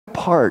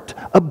apart,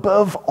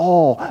 above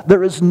all.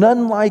 There is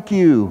none like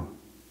you.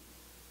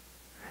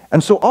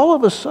 And so all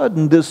of a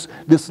sudden, this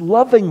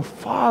loving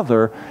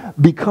Father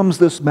becomes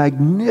this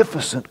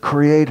magnificent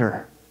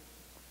Creator.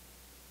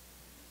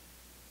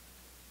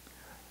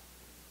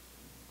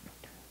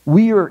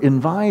 We are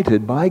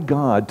invited by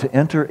God to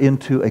enter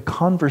into a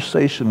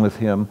conversation with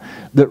Him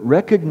that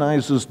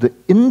recognizes the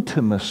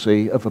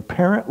intimacy of a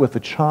parent with a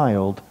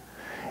child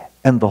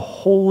and the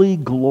holy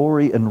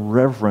glory and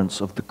reverence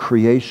of the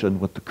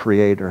creation with the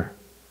Creator.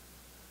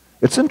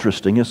 It's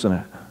interesting, isn't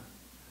it?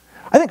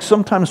 I think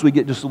sometimes we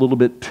get just a little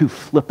bit too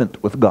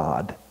flippant with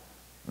God.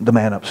 The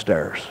man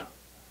upstairs,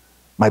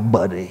 my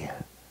buddy.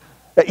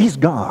 He's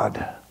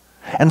God.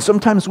 And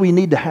sometimes we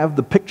need to have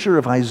the picture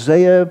of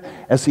Isaiah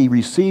as he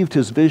received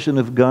his vision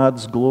of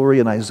God's glory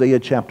in Isaiah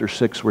chapter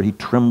 6, where he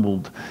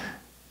trembled.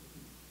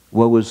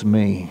 Woe is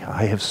me,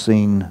 I have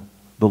seen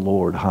the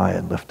Lord high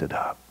and lifted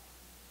up.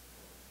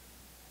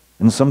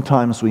 And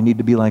sometimes we need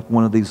to be like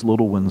one of these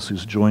little ones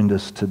who's joined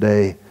us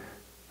today,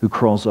 who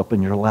crawls up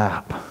in your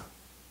lap,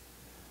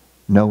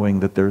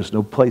 knowing that there's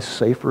no place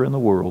safer in the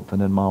world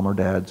than in mom or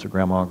dad's or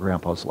grandma or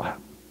grandpa's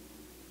lap.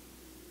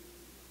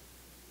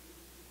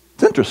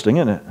 It's interesting,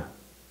 isn't it?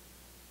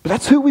 But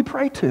that's who we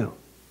pray to.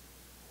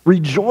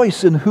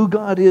 Rejoice in who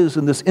God is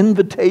and this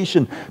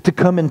invitation to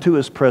come into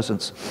His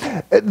presence.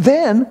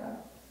 Then,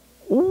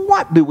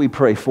 what do we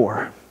pray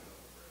for?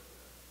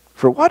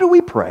 For what do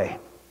we pray?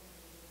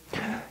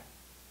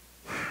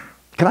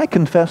 Can I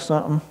confess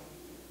something?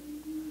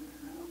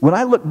 When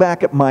I look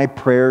back at my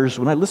prayers,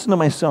 when I listen to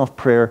myself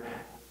prayer,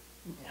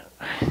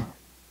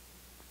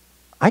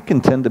 I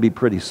can tend to be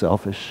pretty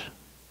selfish.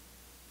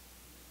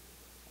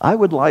 I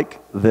would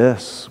like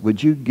this.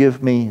 Would you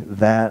give me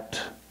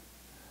that?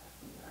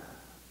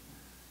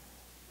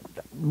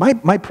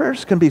 My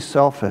prayers can be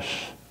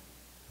selfish.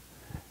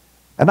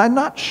 And I'm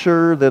not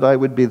sure that I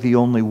would be the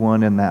only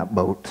one in that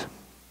boat.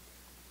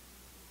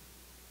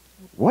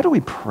 What do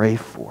we pray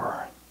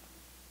for?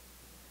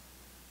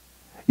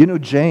 You know,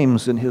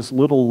 James, in his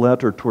little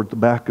letter toward the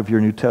back of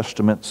your New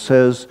Testament,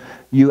 says,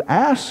 you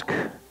ask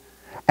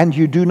and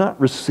you do not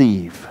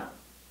receive.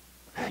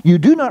 You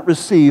do not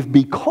receive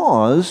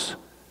because,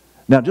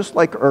 now just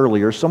like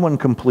earlier, someone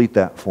complete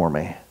that for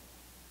me.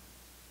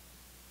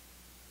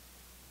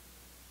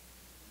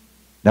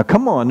 Now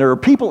come on, there are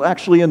people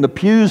actually in the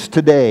pews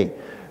today.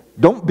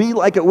 Don't be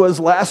like it was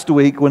last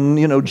week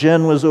when,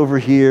 Jen was over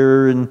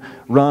here and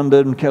Rhonda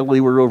and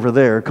Kelly were over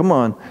there. Come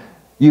on.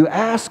 You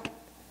ask,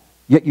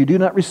 yet you do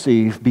not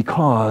receive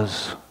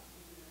because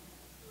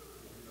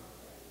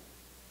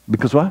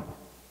what?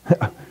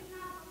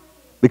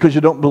 Because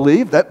you don't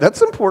believe?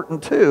 That's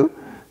important too.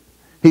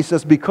 He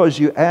says, because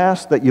you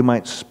ask that you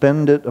might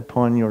spend it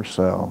upon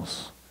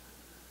yourselves.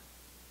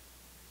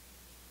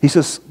 He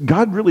says,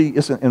 God really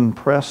isn't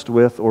impressed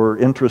with or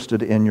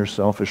interested in your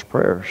selfish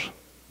prayers.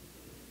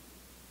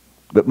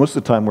 But most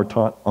of the time we're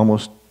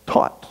almost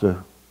taught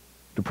to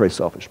pray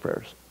selfish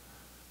prayers.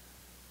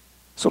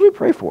 So what do we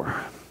pray for?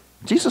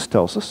 Jesus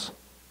tells us.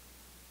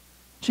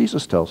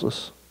 Jesus tells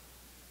us.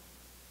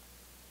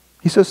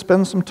 He says,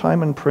 spend some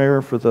time in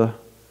prayer for the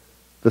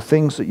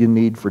things that you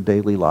need for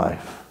daily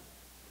life.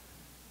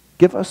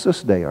 Give us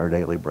this day our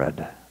daily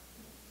bread.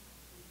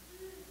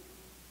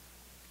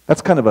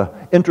 That's kind of an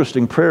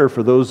interesting prayer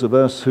for those of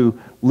us who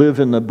live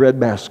in the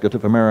breadbasket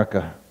of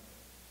America.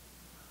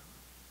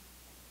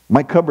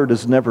 My cupboard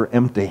is never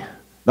empty.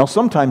 Now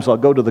sometimes I'll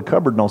go to the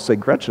cupboard and I'll say,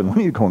 Gretchen, when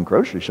are you going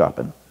grocery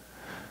shopping?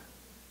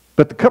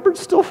 But the cupboard's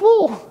still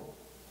full.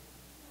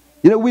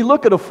 We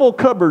look at a full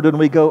cupboard and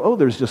we go, oh,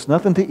 there's just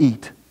nothing to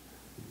eat.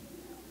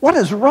 What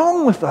is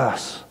wrong with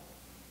us?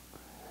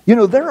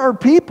 There are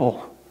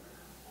people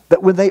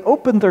that when they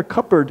open their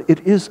cupboard,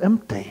 it is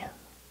empty.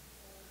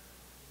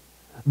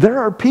 There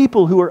are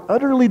people who are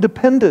utterly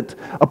dependent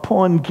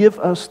upon give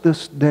us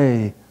this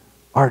day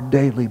our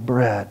daily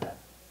bread.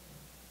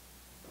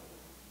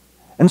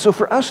 And so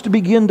for us to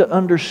begin to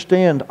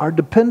understand our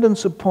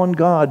dependence upon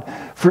God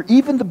for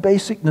even the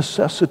basic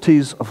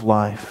necessities of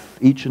life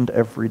each and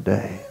every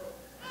day.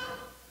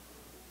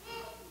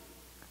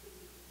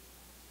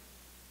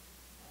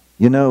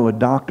 A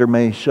doctor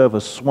may shove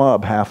a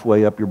swab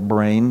halfway up your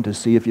brain to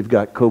see if you've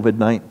got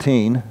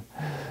COVID-19.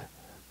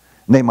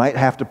 They might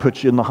have to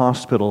put you in the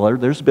hospital.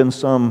 There's been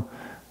some,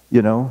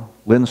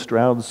 Lynn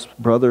Stroud's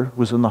brother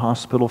was in the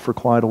hospital for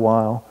quite a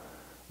while.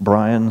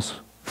 Brian's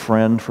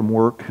friend from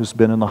work has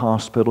been in the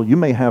hospital. You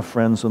may have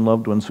friends and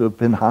loved ones who have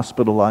been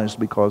hospitalized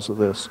because of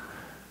this.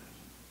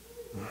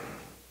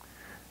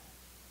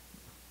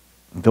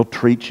 They'll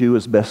treat you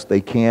as best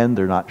they can.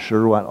 They're not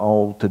sure what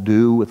all to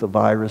do with a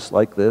virus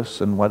like this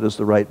and what is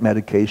the right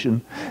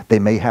medication. They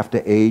may have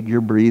to aid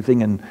your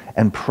breathing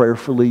and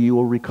prayerfully you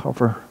will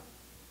recover.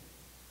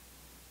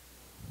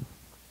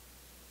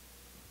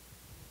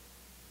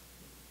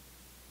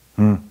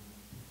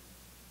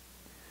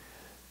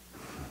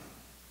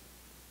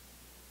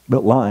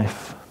 But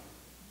life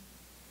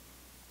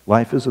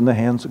is in the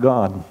hands of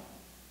God.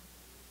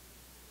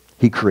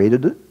 He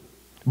created it,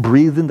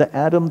 breathed into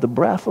Adam the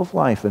breath of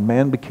life, and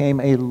man became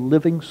a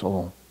living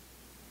soul.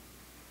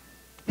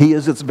 He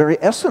is its very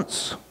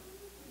essence.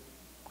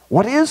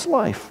 What is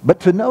life but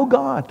to know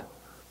God?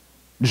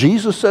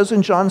 Jesus says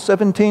in John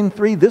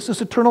 17:3, this is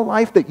eternal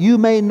life, that you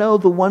may know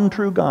the one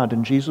true God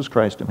and Jesus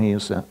Christ whom He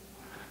has sent.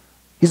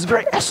 He's the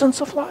very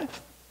essence of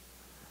life.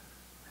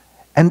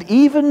 And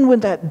even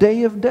when that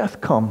day of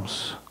death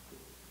comes,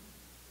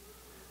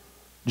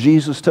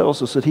 Jesus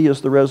tells us that He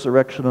is the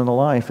resurrection and the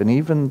life. And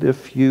even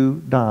if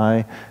you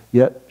die,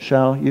 yet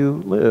shall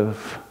you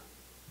live,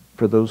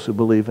 for those who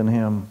believe in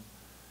Him.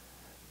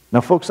 Now,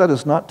 folks, that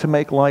is not to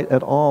make light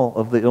at all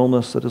of the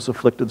illness that has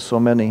afflicted so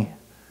many.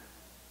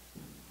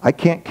 I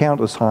can't count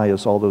as high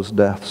as all those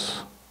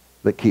deaths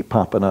that keep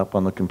popping up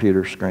on the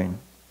computer screen.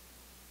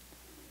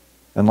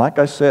 And like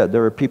I said,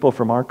 there are people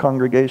from our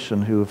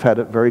congregation who have had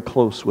it very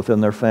close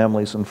within their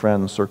families and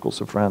friends,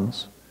 circles of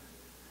friends.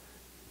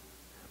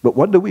 But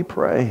what do we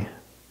pray?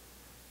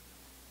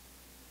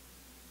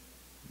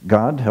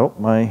 God, help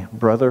my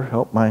brother,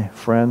 help my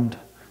friend.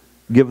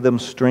 Give them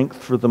strength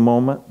for the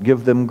moment.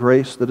 Give them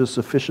grace that is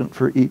sufficient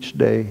for each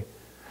day.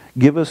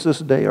 Give us this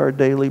day our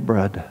daily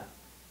bread.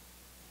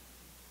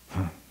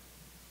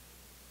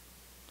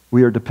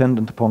 We are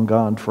dependent upon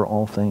God for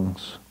all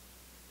things.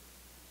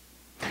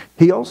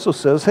 He also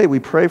says, hey, we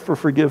pray for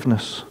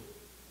forgiveness.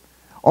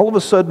 All of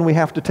a sudden we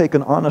have to take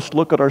an honest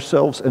look at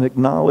ourselves and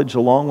acknowledge,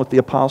 along with the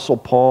Apostle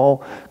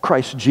Paul,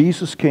 Christ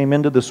Jesus came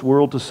into this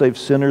world to save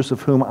sinners,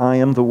 of whom I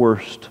am the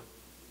worst.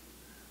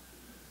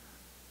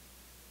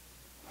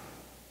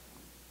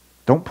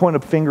 Don't point a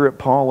finger at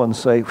Paul and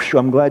say,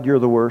 I'm glad you're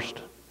the worst.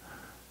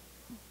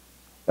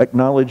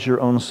 Acknowledge your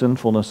own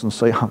sinfulness and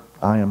say,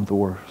 I am the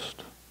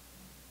worst.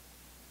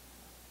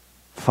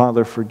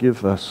 Father,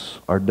 forgive us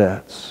our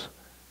debts.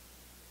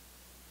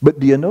 But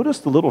do you notice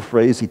the little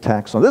phrase he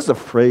tacks on? This is a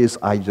phrase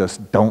I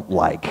just don't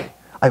like.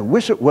 I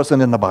wish it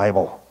wasn't in the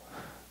Bible.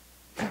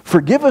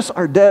 Forgive us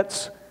our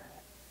debts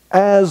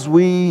as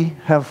we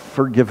have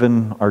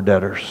forgiven our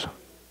debtors.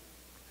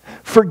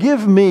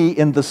 Forgive me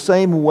in the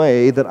same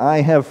way that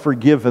I have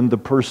forgiven the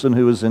person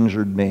who has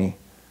injured me.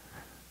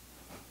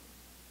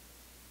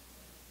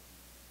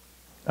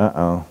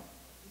 Uh-oh.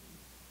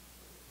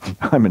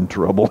 I'm in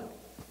trouble.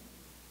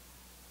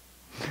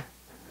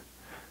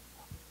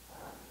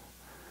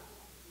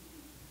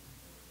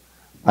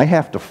 I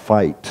have to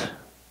fight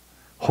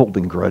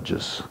holding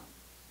grudges.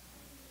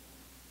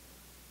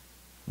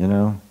 You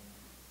know?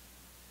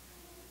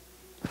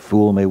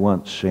 Fool me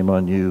once, shame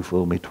on you.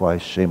 Fool me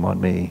twice, shame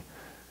on me.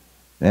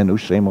 Man, no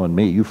shame on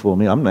me. You fool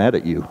me, I'm mad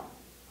at you.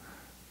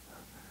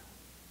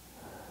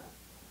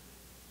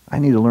 I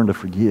need to learn to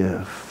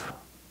forgive.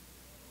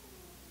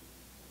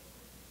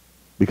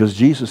 Because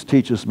Jesus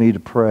teaches me to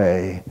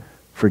pray,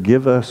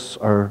 forgive us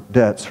our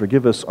debts,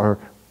 forgive us our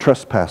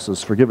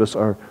trespasses, forgive us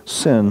our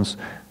sins,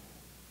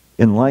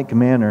 in like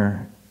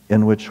manner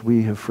in which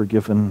we have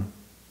forgiven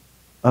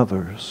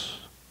others.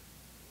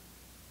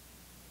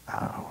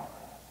 Ow.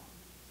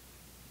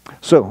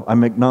 So,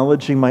 I'm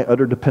acknowledging my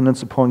utter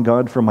dependence upon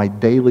God for my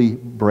daily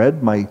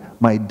bread,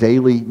 my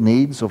daily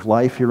needs of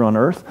life here on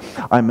earth.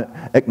 I'm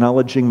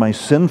acknowledging my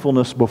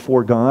sinfulness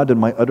before God and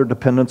my utter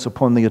dependence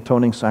upon the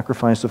atoning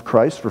sacrifice of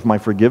Christ for my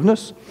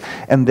forgiveness.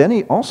 And then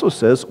he also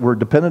says we're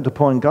dependent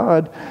upon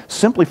God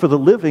simply for the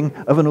living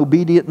of an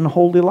obedient and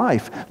holy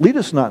life. Lead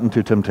us not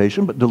into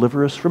temptation, but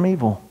deliver us from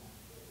evil.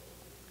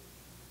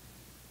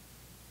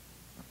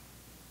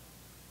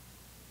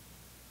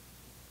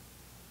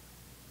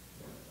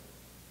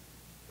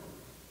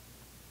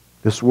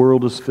 This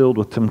world is filled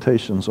with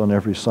temptations on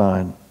every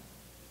side.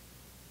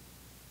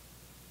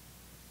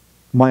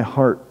 My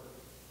heart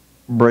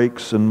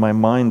breaks and my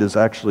mind is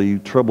actually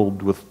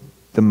troubled with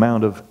the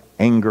amount of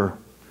anger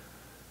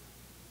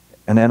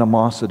and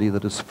animosity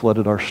that has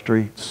flooded our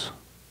streets.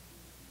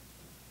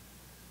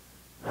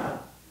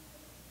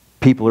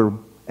 People are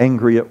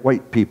angry at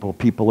white people.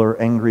 People are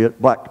angry at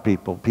black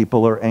people.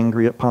 People are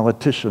angry at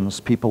politicians.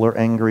 People are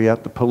angry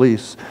at the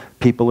police.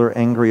 People are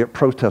angry at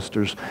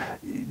protesters.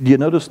 Do you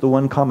notice the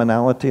one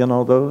commonality in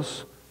all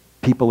those?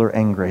 People are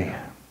angry.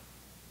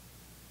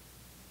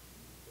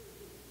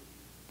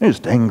 They're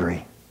just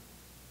angry.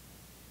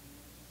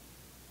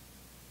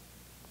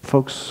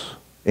 Folks,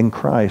 in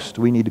Christ,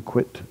 we need to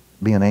quit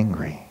being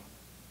angry.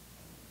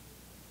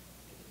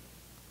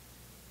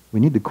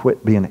 We need to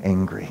quit being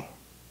angry.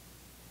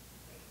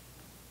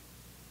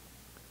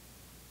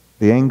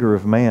 The anger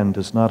of man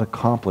does not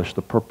accomplish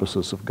the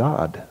purposes of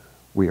God,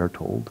 we are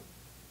told.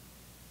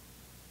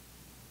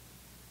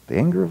 The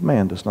anger of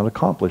man does not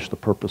accomplish the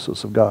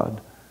purposes of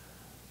God.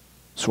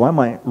 So I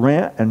might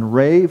rant and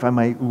rave, I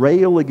might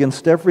rail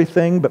against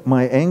everything, but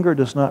my anger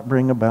does not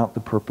bring about the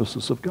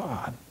purposes of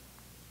God.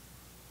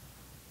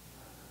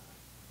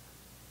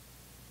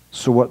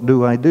 So what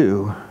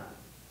do?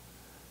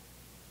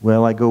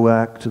 Well, I go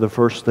back to the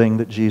first thing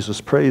that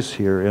Jesus prays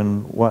here,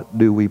 and what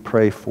do we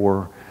pray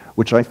for?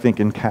 Which I think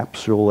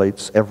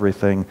encapsulates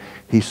everything.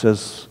 He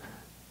says,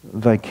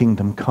 thy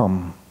kingdom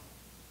come,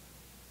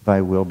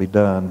 thy will be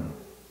done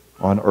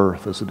on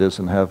earth as it is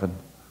in heaven.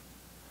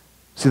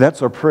 See,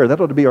 that's our prayer.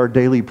 That ought to be our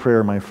daily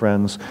prayer, my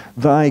friends.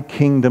 Thy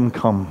kingdom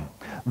come.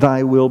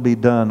 Thy will be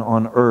done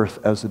on earth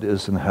as it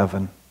is in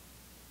heaven.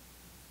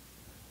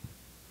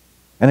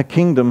 And a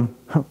kingdom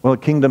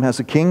has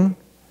a king.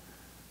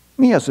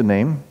 He has a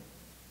name,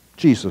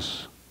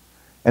 Jesus.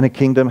 And a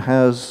kingdom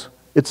has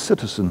its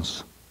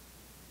citizens,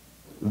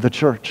 the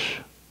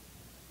church.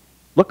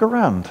 Look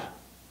around.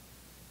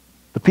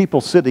 The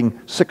people sitting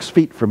 6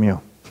 feet from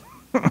you.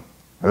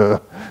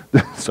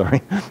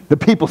 Sorry. The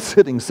people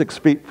sitting 6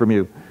 feet from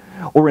you.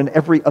 Or in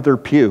every other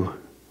pew.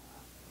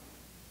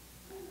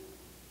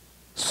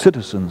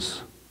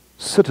 Citizens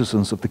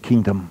of the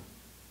kingdom.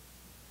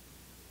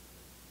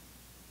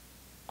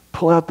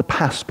 Pull out the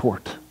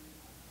passport.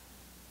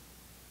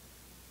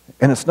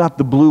 And it's not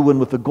the blue one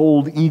with the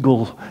gold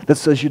eagle that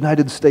says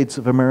United States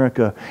of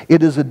America.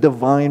 It is a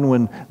divine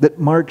one that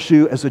marks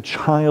you as a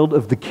child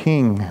of the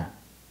King.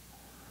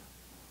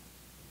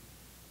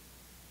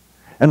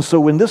 And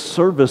so when this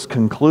service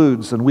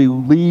concludes and we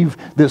leave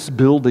this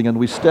building and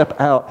we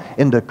step out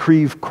into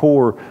Creve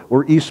Coeur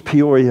or East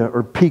Peoria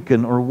or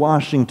Pekin or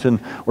Washington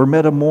or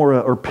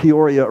Metamora or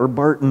Peoria or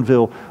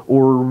Bartonville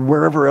or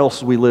wherever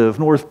else we live,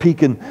 North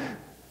Pekin,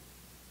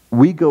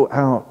 we go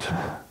out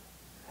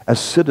as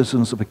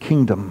citizens of a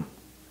kingdom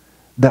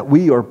that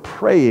we are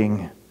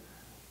praying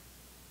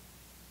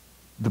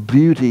the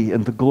beauty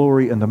and the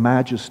glory and the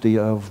majesty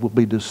of will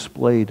be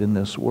displayed in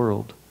this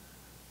world.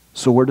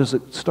 So where does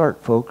it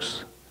start,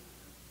 folks?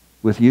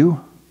 With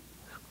you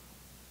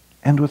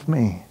and with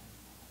me.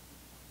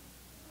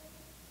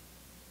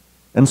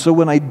 And so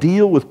when I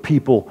deal with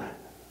people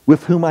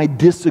with whom I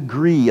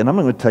disagree, and I'm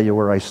not going to tell you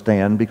where I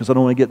stand because I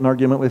don't want to get in an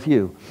argument with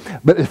you,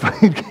 but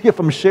if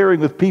I'm sharing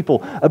with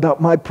people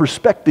about my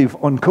perspective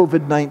on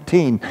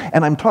COVID-19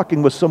 and I'm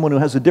talking with someone who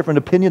has a different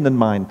opinion than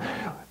mine,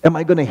 am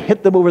I going to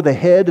hit them over the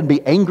head and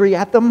be angry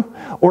at them?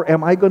 Or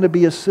am I going to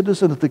be a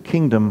citizen of the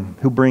kingdom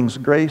who brings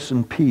grace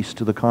and peace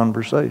to the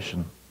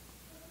conversation?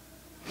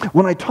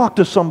 When I talk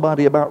to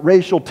somebody about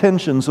racial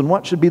tensions and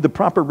what should be the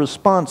proper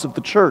response of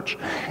the church,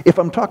 if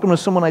I'm talking with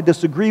someone I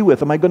disagree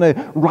with, am I going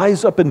to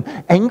rise up in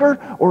anger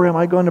or am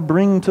I going to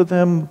bring to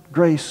them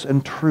grace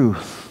and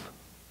truth?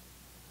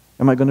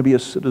 Am I going to be a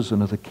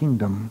citizen of the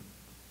kingdom?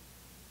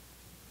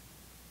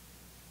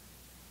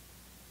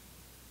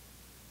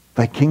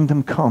 Thy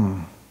kingdom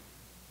come,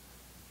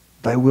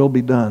 thy will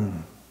be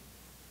done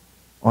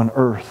on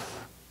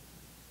earth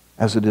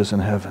as it is in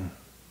heaven.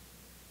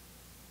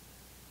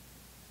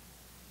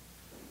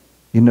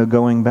 You know,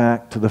 going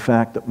back to the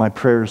fact that my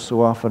prayers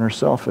so often are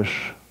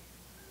selfish.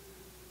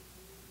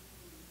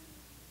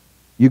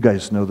 You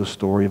guys know the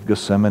story of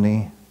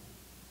Gethsemane.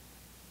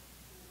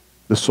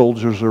 The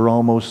soldiers are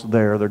almost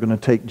there. They're going to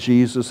take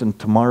Jesus, and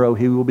tomorrow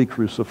he will be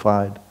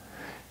crucified.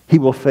 He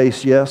will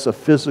face, yes, a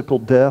physical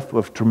death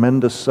with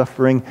tremendous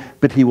suffering,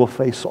 but he will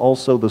face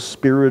also the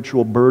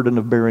spiritual burden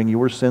of bearing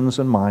your sins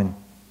and mine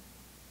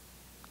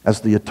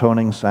as the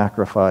atoning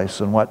sacrifice.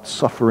 And what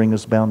suffering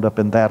is bound up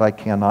in that, I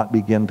cannot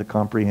begin to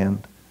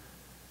comprehend.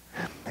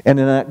 And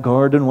in that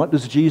garden, what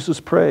does Jesus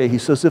pray? He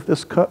says, if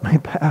this cup may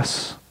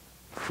pass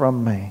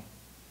from me.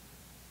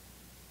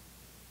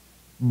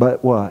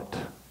 But what?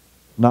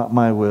 Not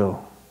my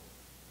will.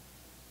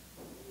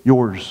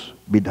 Yours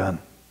be done.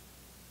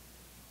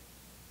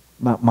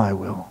 Not my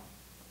will,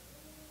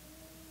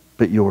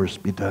 but yours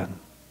be done.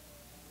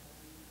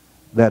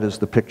 That is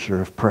the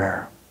picture of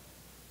prayer.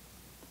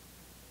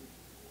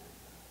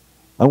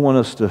 I want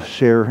us to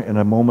share in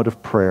a moment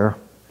of prayer.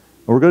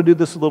 We're going to do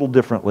this a little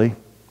differently.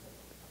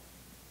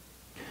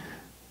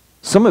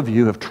 Some of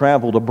you have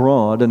traveled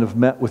abroad and have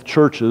met with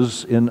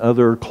churches in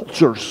other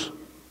cultures.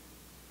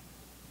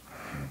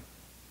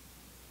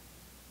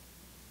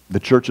 The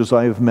churches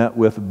I have met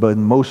with have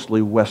been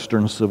mostly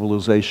Western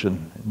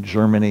civilization, in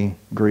Germany,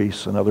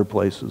 Greece, and other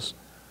places.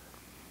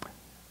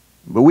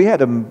 But we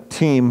had a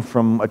team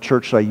from a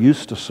church I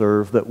used to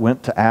serve that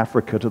went to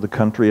Africa, to the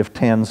country of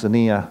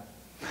Tanzania.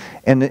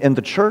 And in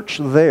the church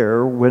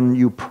there, when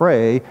you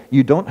pray,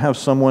 you don't have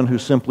someone who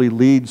simply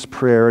leads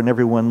prayer and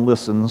everyone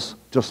listens,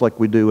 just like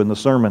we do in the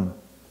sermon.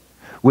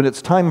 When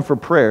it's time for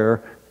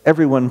prayer,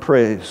 everyone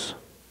prays.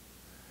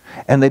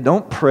 And they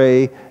don't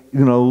pray,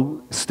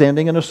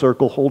 standing in a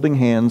circle, holding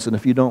hands, and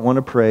if you don't want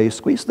to pray,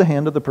 squeeze the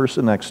hand of the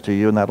person next to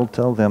you, and that'll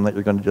tell them that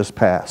you're going to just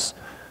pass.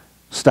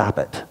 Stop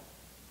it.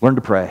 Learn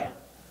to pray.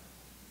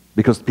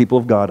 Because the people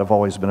of God have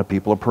always been a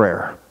people of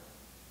prayer.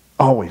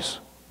 Always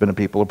been a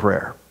people of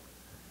prayer.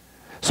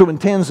 So in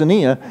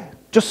Tanzania,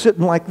 just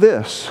sitting like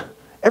this,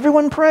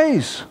 everyone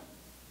prays.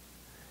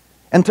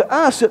 And to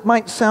us, it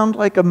might sound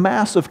like a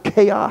mass of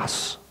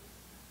chaos.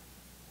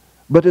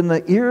 But in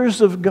the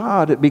ears of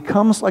God, it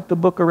becomes like the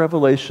book of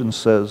Revelation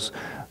says,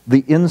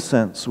 the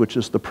incense, which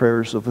is the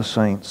prayers of the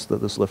saints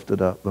that is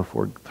lifted up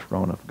before the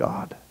throne of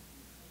God.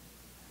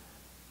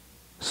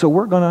 So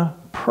we're going to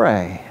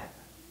pray.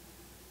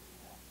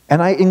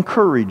 And I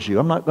encourage you,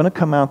 I'm not going to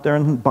come out there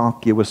and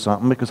bonk you with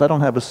something because I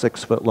don't have a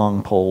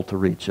 6-foot-long pole to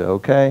reach you,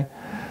 okay?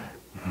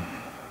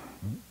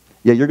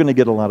 Yeah, you're going to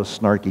get a lot of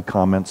snarky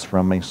comments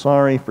from me.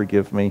 Sorry,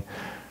 forgive me.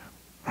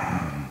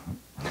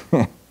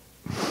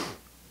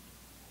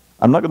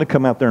 I'm not going to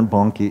come out there and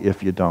bonk you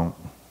if you don't.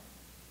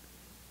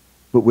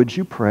 But would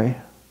you pray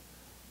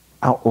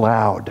out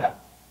loud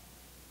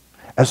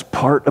as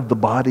part of the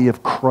body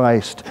of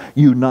Christ,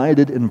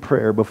 united in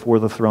prayer before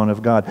the throne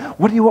of God?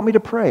 What do you want me to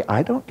pray?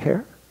 I don't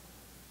care.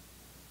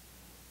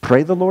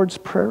 Pray the Lord's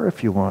Prayer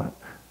if you want.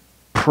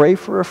 Pray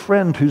for a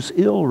friend who's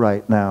ill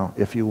right now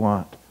if you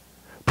want.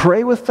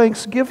 Pray with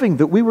thanksgiving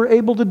that we were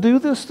able to do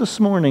this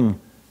morning.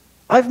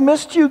 I've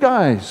missed you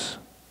guys.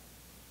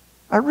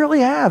 I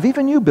really have.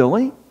 Even you,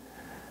 Billy.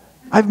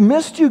 I've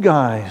missed you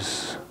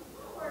guys.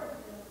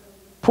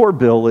 Poor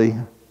Billy.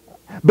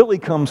 Billy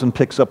comes and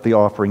picks up the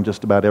offering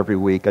just about every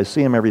week. I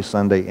see him every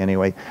Sunday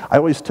anyway. I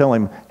always tell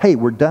him, hey,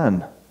 we're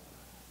done.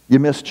 You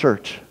missed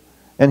church.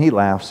 And he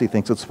laughs. He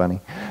thinks it's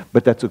funny.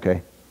 But that's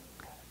okay.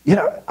 You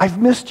know, I've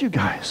missed you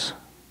guys.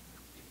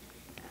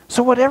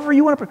 So whatever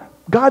you want to pray.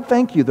 God,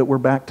 thank you that we're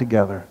back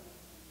together.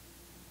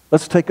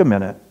 Let's take a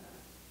minute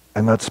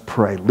and let's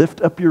pray.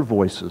 Lift up your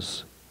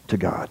voices to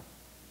God.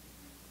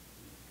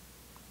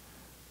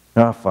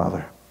 Ah,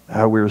 Father,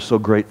 how we're so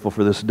grateful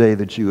for this day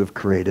that you have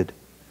created.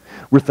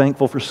 We're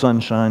thankful for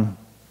sunshine.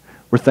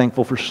 We're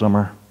thankful for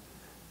summer.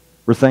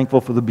 We're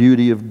thankful for the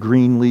beauty of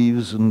green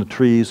leaves in the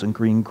trees and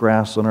green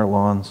grass on our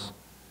lawns.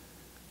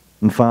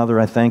 And Father,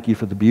 I thank you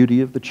for the beauty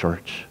of the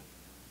church,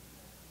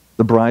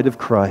 the bride of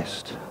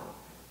Christ.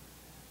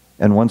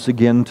 And once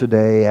again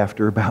today,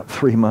 after about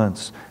 3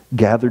 months,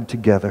 gathered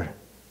together.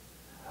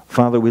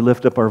 Father, we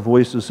lift up our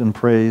voices in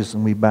praise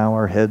and we bow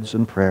our heads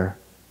in prayer.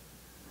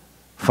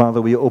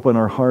 Father, we open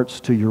our hearts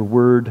to your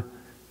word.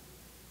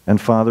 And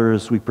Father,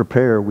 as we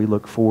prepare, we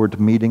look forward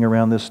to meeting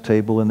around this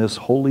table in this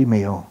holy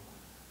meal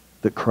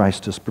that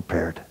Christ has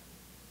prepared.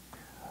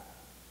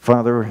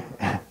 Father,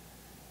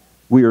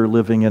 we are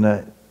living in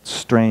a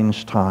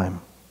strange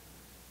time.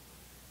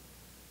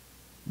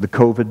 The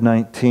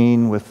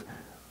COVID-19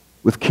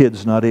 with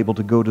kids not able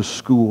to go to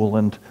school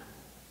and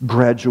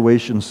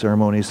graduation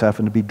ceremonies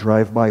having to be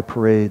drive-by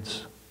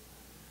parades.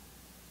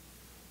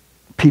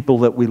 People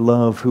that we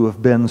love who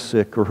have been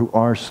sick or who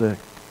are sick.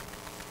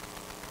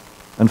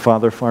 And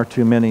Father, far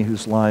too many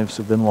whose lives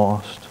have been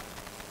lost.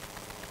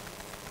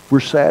 We're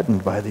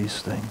saddened by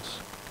these things.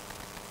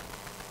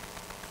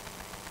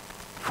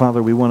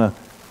 Father, we want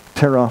to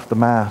tear off the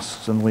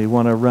masks and we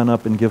want to run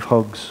up and give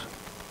hugs.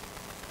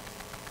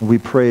 And we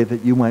pray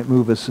that you might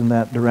move us in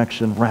that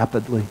direction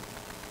rapidly.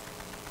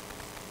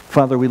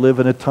 Father, we live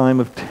in a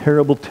time of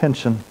terrible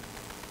tension.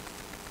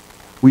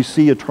 We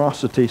see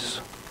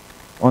atrocities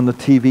on the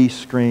TV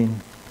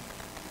screen.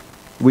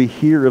 We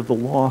hear of the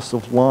loss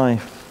of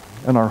life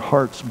and our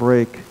hearts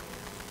break.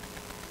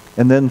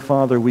 And then,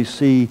 Father, we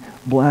see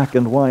black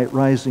and white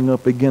rising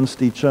up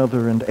against each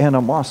other and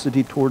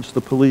animosity towards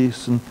the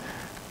police. And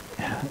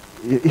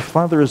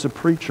Father, as a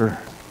preacher,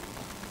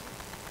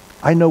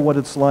 I know what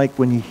it's like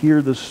when you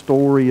hear the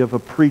story of a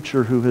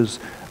preacher who has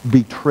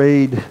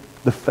betrayed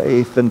the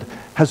faith and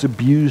has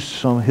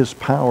abused his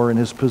power and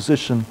his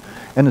position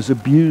and has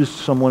abused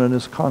someone in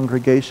his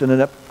congregation,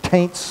 and it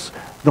taints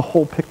the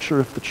whole picture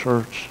of the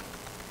church.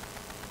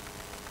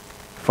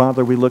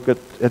 Father, we look at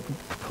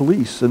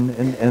police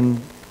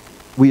and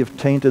we have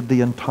tainted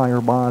the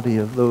entire body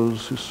of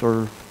those who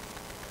serve.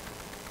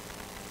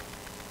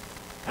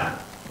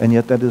 And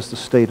yet that is the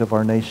state of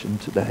our nation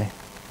today.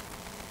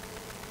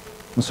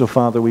 And so,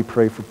 Father, we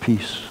pray for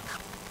peace.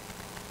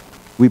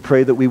 We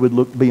pray that we would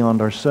look beyond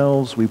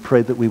ourselves. We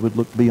pray that we would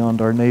look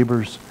beyond our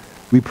neighbors.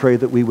 We pray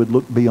that we would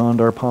look beyond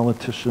our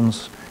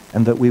politicians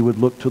and that we would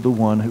look to the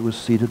one who is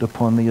seated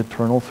upon the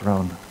eternal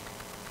throne.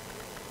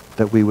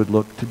 That we would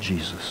look to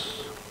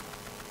Jesus.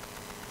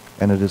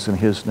 And it is in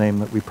his name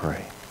that we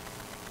pray.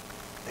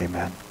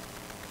 Amen.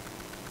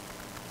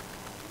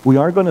 We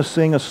are going to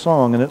sing a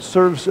song, and it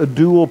serves a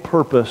dual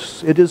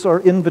purpose. It is our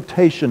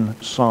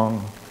invitation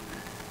song.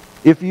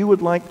 If you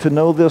would like to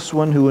know this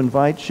one, who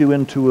invites you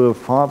into a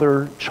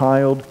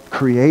father-child,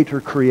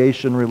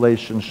 creator-creation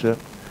relationship,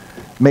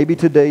 maybe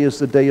today is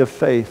the day of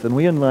faith, and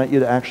we invite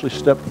you to actually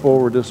step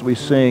forward as we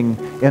sing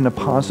in a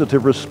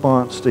positive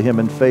response to him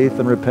in faith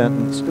and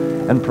repentance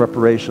and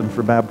preparation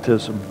for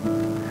baptism.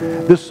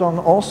 This song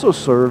also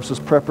serves as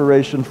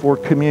preparation for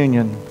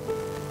communion.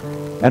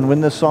 And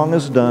when this song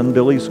is done,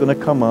 Billy's going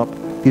to come up.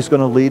 He's going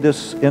to lead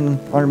us in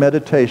our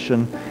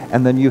meditation,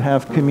 and then you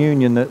have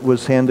communion that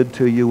was handed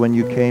to you when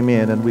you came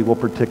in, and we will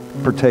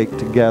partake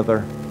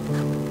together.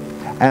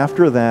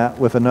 After that,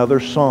 with another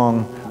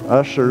song,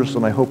 ushers,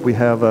 and I hope we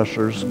have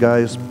ushers,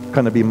 guys,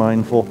 kind of be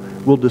mindful,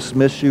 we'll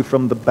dismiss you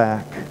from the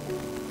back.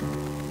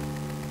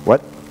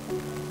 What?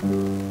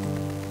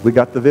 We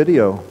got the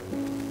video.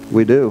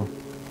 We do.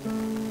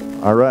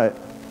 All right.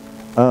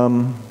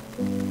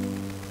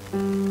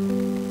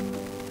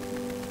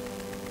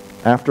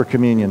 After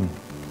communion.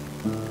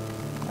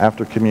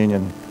 After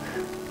communion.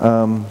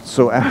 Don't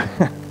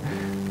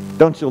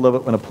you love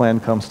it when a plan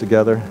comes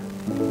together?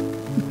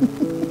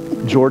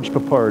 George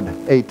Papard,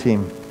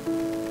 A-Team.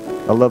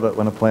 I love it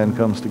when a plan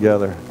comes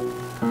together.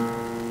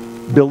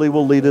 Billy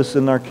will lead us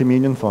in our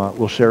communion thought.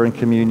 We'll share in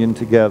communion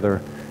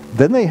together.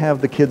 Then they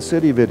have the Kid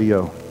City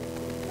video.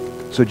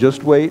 So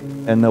just wait,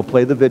 and they'll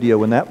play the video.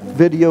 When that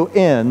video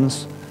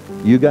ends,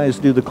 You guys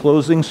do the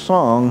closing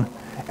song,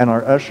 and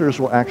our ushers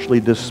will actually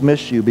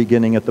dismiss you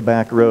beginning at the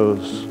back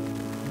rows.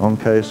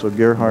 Okay, so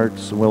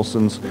Gerhardts,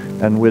 Wilsons,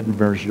 and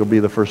Widmers, you'll be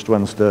the first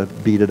ones to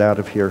beat it out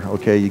of here.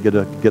 Okay, you get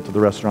to get to the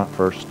restaurant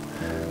first.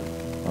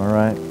 All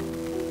right.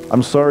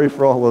 I'm sorry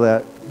for all of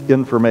that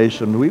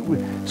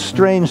information.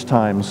 Strange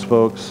times,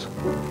 folks.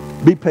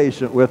 Be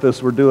patient with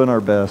us. We're doing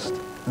our best.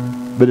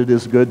 But it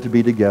is good to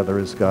be together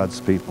as God's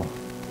people.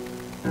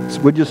 So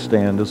would you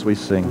stand as we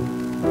sing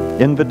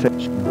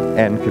invitation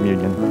and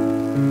communion?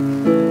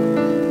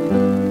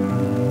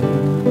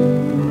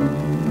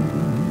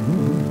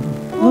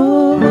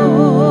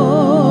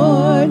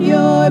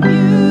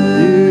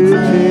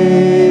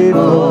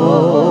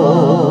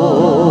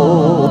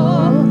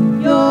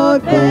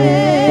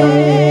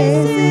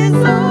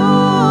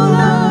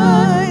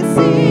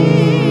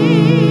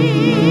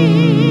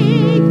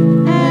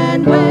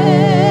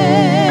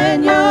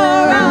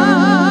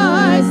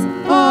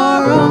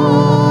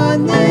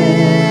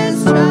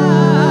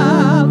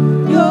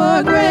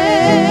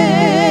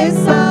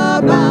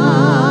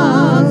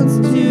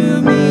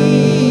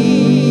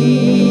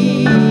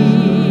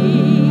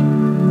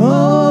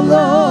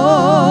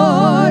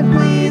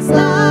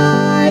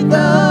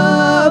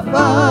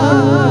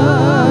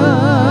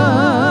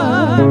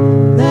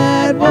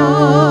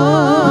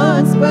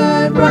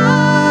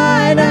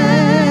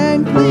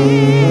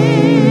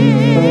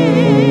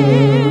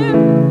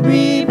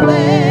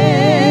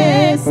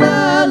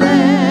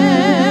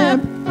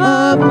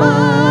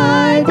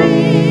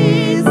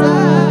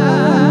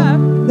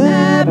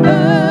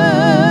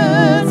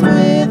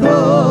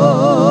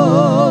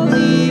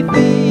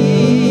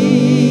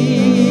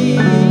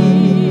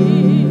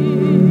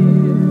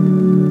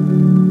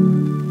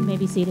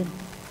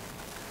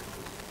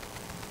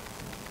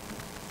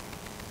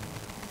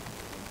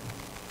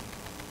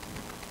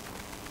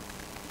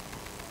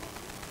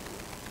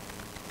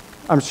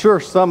 I'm sure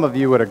some of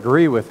you would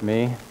agree with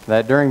me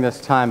that during this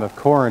time of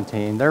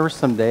quarantine, there were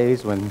some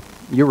days when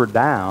you were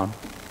down.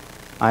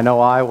 I know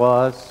I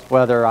was,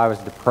 whether I was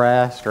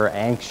depressed or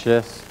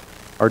anxious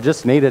or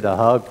just needed a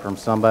hug from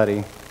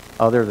somebody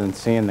other than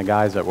seeing the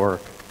guys at work.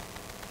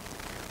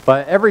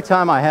 But every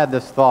time I had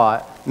this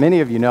thought, many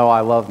of you know I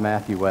love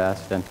Matthew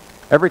West, and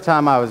every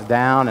time I was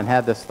down and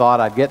had this thought,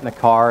 I'd get in the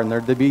car and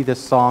there'd be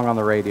this song on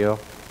the radio,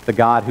 The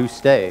God Who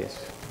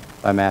Stays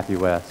by Matthew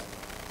West.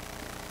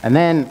 And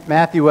then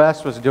Matthew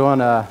West was doing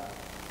a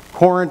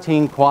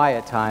quarantine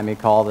quiet time, he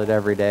called it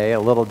every day, a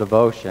little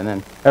devotion.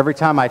 And every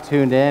time I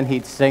tuned in,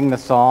 he'd sing the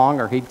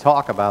song or he'd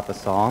talk about the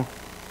song.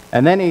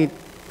 And then he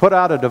put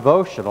out a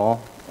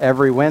devotional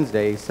every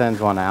Wednesday. He sends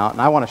one out,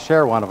 and I want to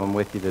share one of them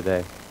with you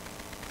today.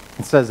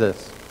 It says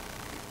this: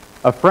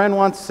 "A friend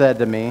once said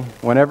to me,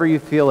 whenever you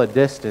feel a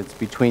distance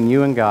between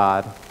you and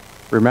God,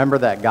 remember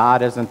that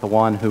God isn't the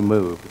one who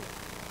moved."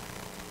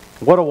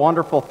 What a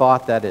wonderful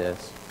thought that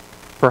is.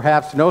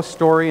 Perhaps no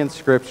story in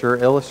Scripture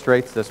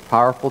illustrates this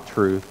powerful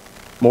truth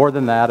more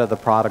than that of the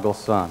prodigal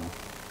son.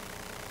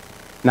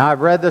 Now, I've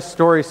read this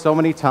story so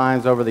many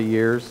times over the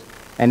years,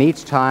 and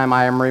each time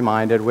I am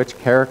reminded which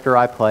character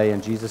I play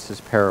in Jesus'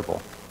 parable.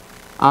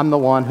 I'm the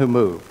one who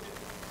moved.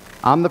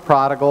 I'm the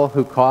prodigal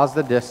who caused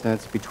the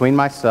distance between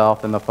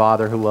myself and the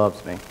Father who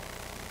loves me.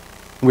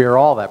 We are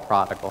all that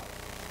prodigal.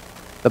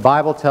 The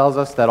Bible tells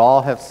us that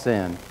all have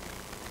sinned.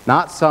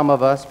 Not some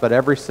of us, but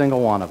every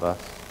single one of us.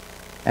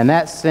 And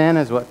that sin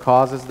is what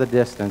causes the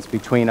distance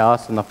between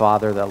us and the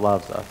Father that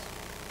loves us.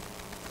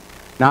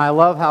 Now, I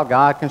love how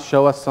God can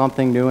show us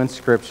something new in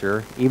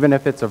Scripture, even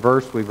if it's a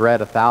verse we've read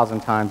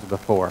 1,000 times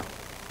before.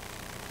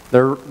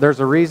 There's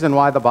a reason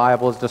why the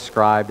Bible is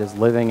described as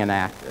living and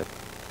active.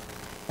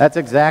 That's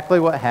exactly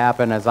what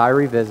happened as I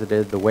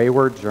revisited the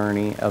wayward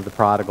journey of the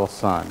prodigal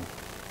son.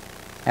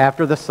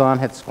 After the son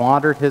had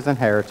squandered his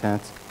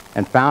inheritance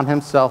and found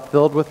himself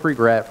filled with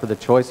regret for the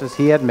choices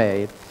he had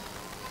made,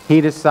 he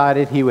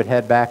decided he would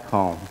head back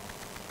home.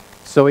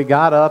 So he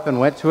got up and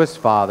went to his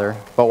father,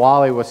 but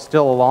while he was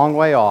still a long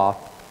way off,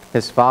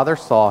 his father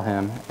saw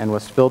him and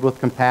was filled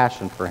with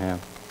compassion for him.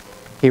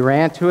 He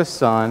ran to his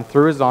son,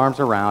 threw his arms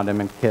around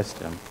him, and kissed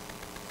him,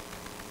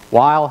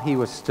 while he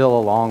was still a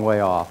long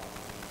way off.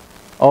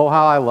 Oh,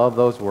 how I love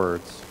those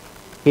words.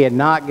 He had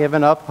not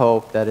given up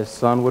hope that his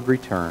son would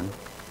return.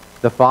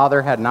 The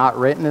father had not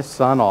written his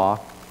son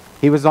off.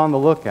 He was on the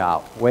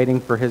lookout,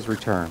 waiting for his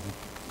return.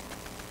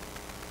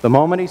 The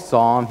moment he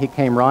saw him, he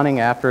came running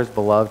after his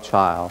beloved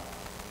child.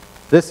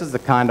 This is the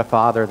kind of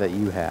father that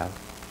you have.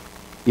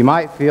 You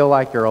might feel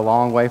like you're a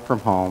long way from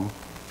home,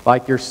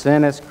 like your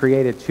sin has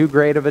created too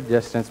great of a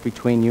distance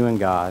between you and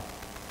God,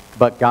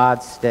 but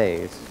God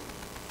stays.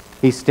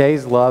 He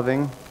stays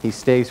loving, He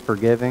stays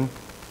forgiving,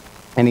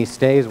 and He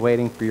stays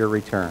waiting for your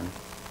return.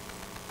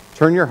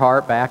 Turn your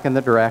heart back in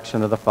the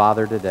direction of the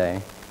Father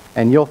today,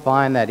 and you'll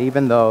find that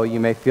even though you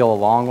may feel a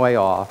long way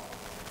off,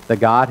 the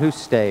God who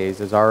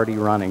stays is already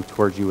running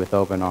towards you with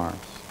open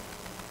arms.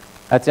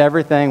 That's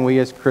everything we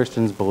as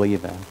Christians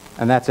believe in,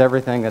 and that's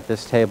everything that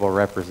this table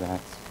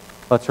represents.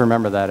 Let's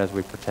remember that as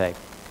we partake.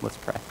 Let's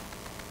pray.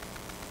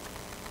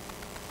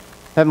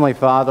 Heavenly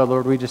Father,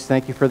 Lord, we just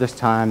thank you for this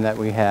time that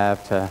we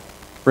have to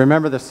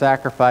remember the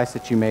sacrifice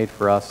that you made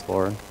for us,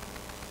 Lord.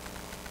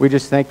 We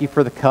just thank you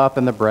for the cup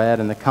and the bread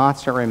and the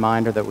constant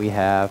reminder that we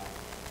have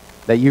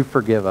that you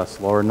forgive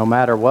us, Lord. No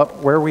matter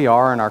where we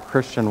are in our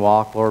Christian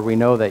walk, Lord, we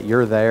know that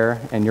you're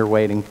there and you're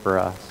waiting for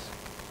us.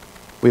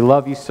 We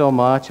love you so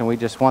much, and we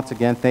just once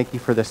again thank you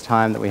for this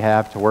time that we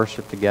have to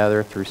worship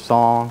together through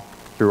song,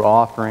 through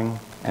offering,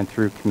 and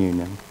through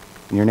communion.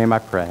 In your name I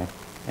pray.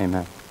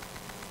 Amen.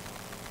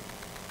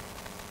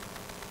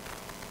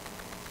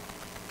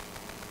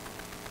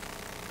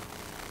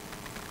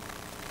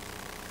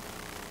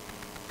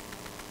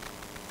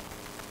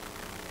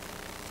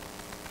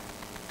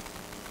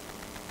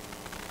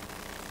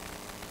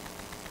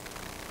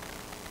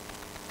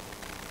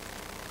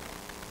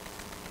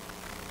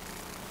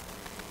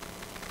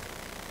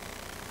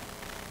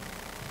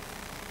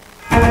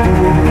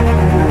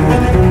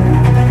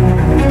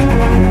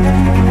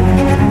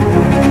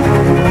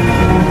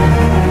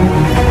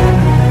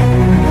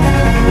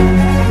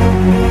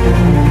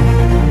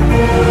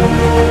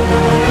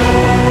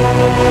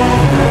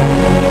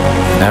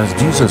 As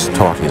Jesus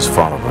taught his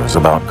followers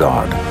about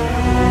God,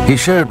 he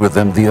shared with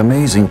them the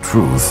amazing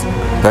truth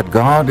that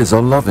God is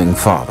a loving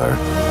Father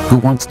who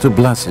wants to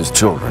bless his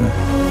children.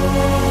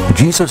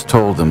 Jesus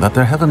told them that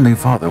their Heavenly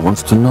Father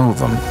wants to know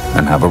them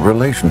and have a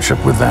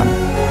relationship with them.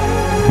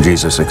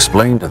 Jesus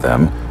explained to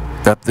them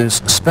that this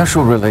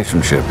special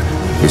relationship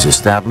is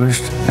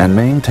established and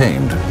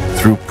maintained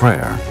through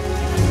prayer.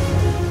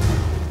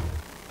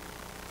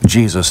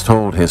 Jesus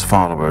told his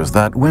followers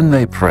that when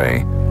they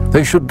pray,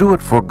 they should do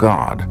it for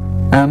God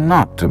and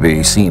not to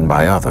be seen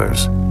by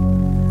others.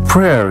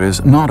 Prayer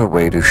is not a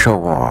way to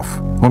show off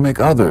or make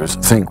others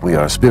think we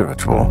are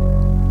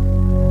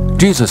spiritual.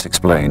 Jesus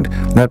explained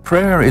that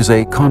prayer is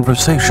a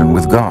conversation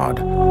with God,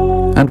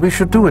 and we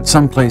should do it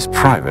someplace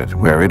private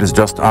where it is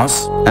just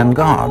us and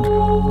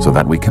God, so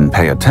that we can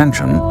pay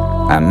attention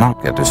and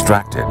not get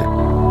distracted.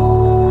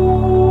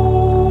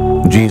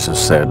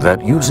 Jesus said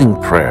that using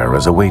prayer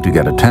as a way to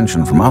get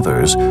attention from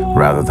others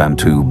rather than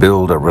to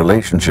build a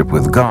relationship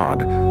with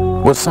God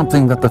was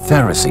something that the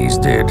Pharisees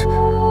did.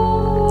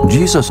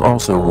 Jesus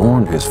also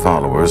warned his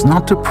followers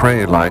not to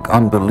pray like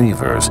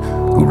unbelievers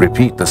who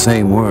repeat the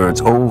same words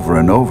over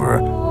and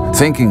over,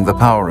 thinking the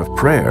power of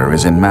prayer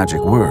is in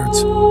magic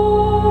words.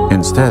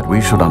 Instead,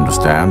 we should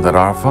understand that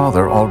our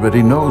Father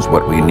already knows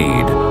what we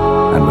need,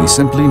 and we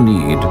simply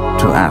need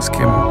to ask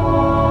him.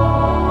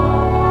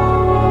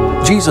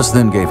 Jesus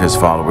then gave his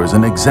followers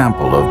an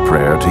example of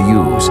prayer to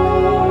use.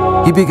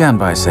 He began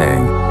by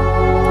saying,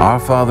 "Our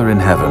Father in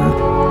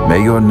heaven,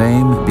 may your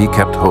name be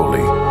kept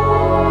holy.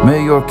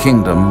 May your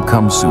kingdom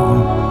come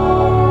soon.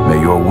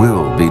 May your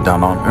will be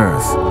done on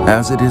earth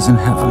as it is in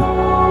heaven."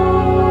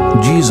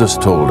 Jesus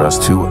told us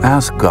to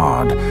ask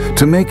God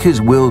to make his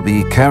will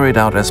be carried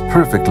out as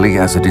perfectly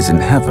as it is in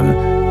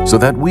heaven, so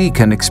that we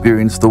can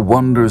experience the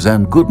wonders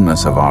and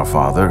goodness of our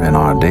Father in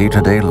our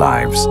day-to-day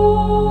lives.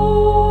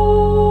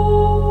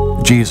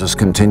 Jesus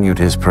continued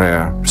his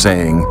prayer,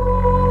 saying,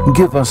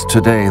 "Give us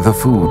today the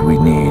food we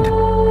need,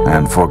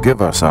 and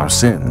forgive us our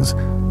sins,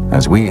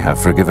 as we have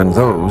forgiven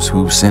those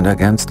who sin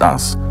against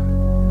us."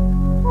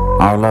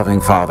 Our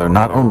loving Father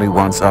not only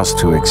wants us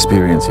to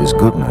experience his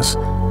goodness,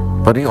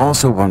 but he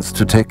also wants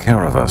to take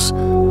care of us.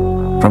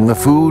 From the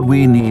food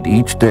we need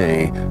each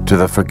day to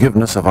the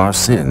forgiveness of our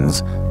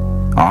sins,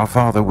 our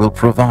Father will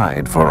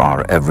provide for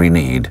our every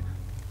need.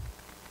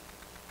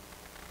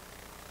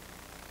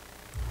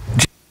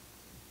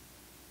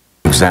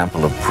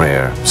 Example of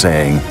prayer,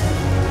 saying,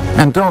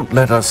 "And don't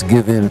let us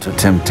give in to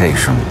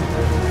temptation,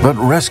 but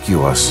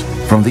rescue us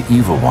from the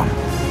evil one."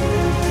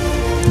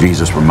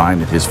 Jesus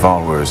reminded his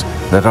followers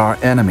that our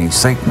enemy,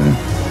 Satan,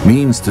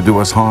 means to do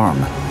us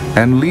harm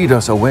and lead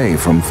us away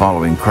from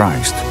following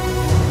Christ.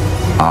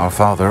 Our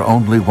Father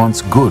only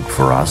wants good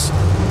for us,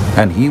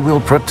 and he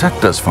will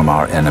protect us from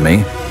our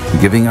enemy,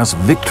 giving us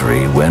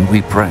victory when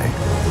we pray.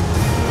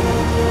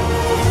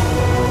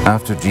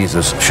 After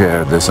Jesus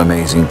shared this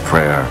amazing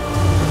prayer,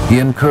 he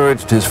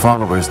encouraged his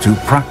followers to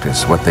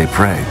practice what they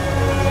pray.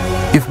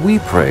 If we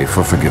pray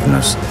for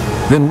forgiveness,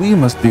 then we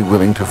must be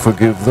willing to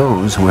forgive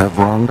those who have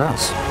wronged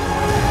us.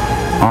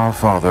 Our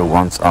Father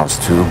wants us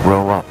to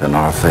grow up in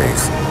our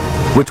faith,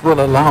 which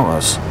will allow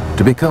us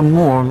to become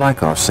more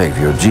like our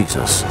Savior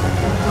Jesus,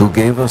 who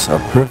gave us a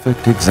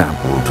perfect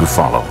example to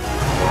follow.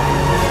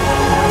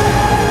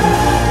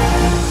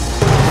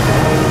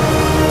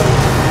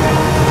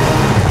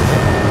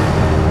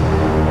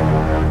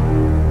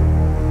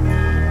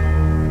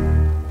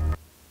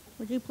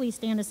 Would you please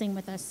stand and sing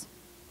with us?